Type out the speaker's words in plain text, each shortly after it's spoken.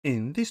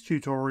In this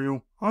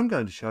tutorial, I'm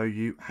going to show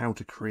you how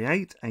to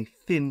create a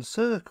thin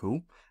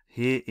circle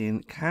here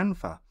in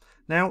Canva.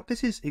 Now,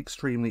 this is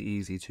extremely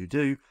easy to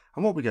do,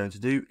 and what we're going to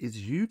do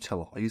is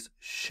utilize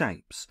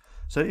shapes.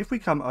 So if we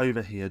come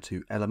over here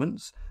to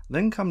Elements,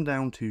 then come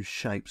down to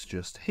Shapes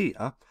just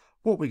here,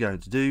 what we're going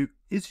to do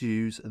is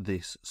use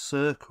this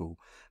circle.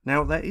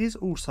 Now, there is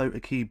also a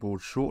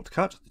keyboard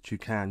shortcut that you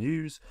can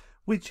use,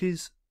 which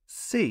is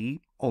C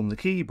on the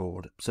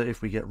keyboard. So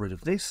if we get rid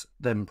of this,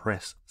 then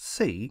press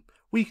C,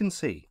 we can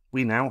see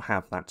we now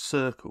have that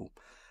circle.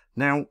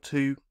 Now,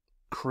 to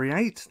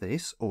create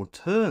this or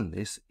turn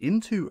this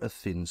into a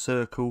thin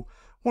circle,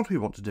 what we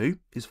want to do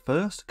is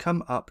first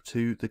come up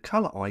to the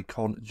color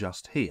icon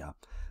just here.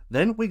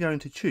 Then we're going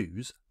to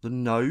choose the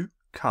No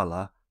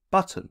Color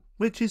button,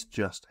 which is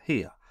just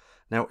here.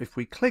 Now, if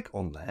we click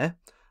on there,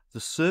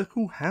 the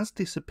circle has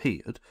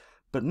disappeared,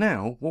 but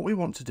now what we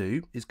want to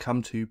do is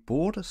come to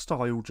Border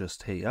Style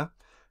just here,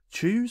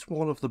 choose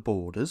one of the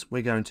borders.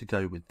 We're going to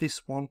go with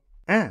this one,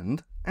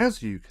 and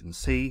as you can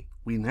see,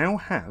 we now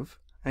have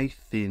a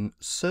thin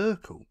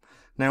circle.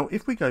 Now,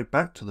 if we go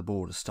back to the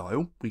border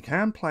style, we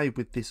can play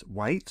with this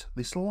weight,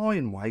 this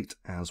line weight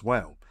as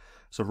well.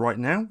 So right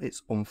now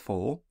it's on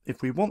 4.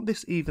 If we want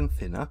this even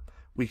thinner,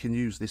 we can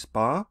use this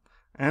bar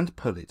and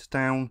pull it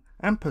down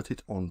and put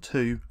it on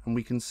 2, and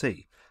we can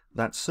see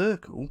that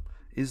circle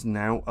is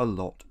now a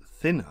lot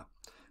thinner.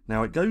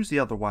 Now it goes the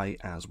other way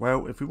as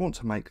well. If we want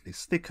to make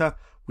this thicker,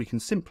 we can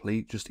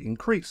simply just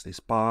increase this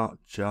bar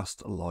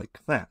just like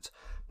that.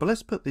 But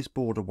let's put this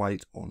border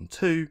weight on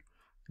 2,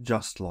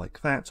 just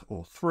like that,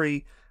 or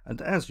 3,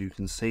 and as you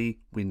can see,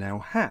 we now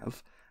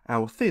have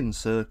our thin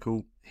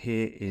circle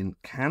here in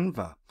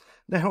Canva.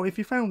 Now, if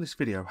you found this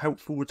video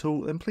helpful at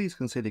all, then please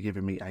consider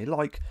giving me a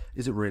like,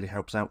 as it really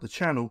helps out the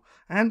channel.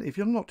 And if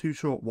you're not too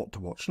sure what to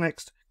watch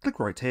next, click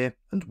right here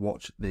and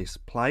watch this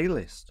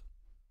playlist.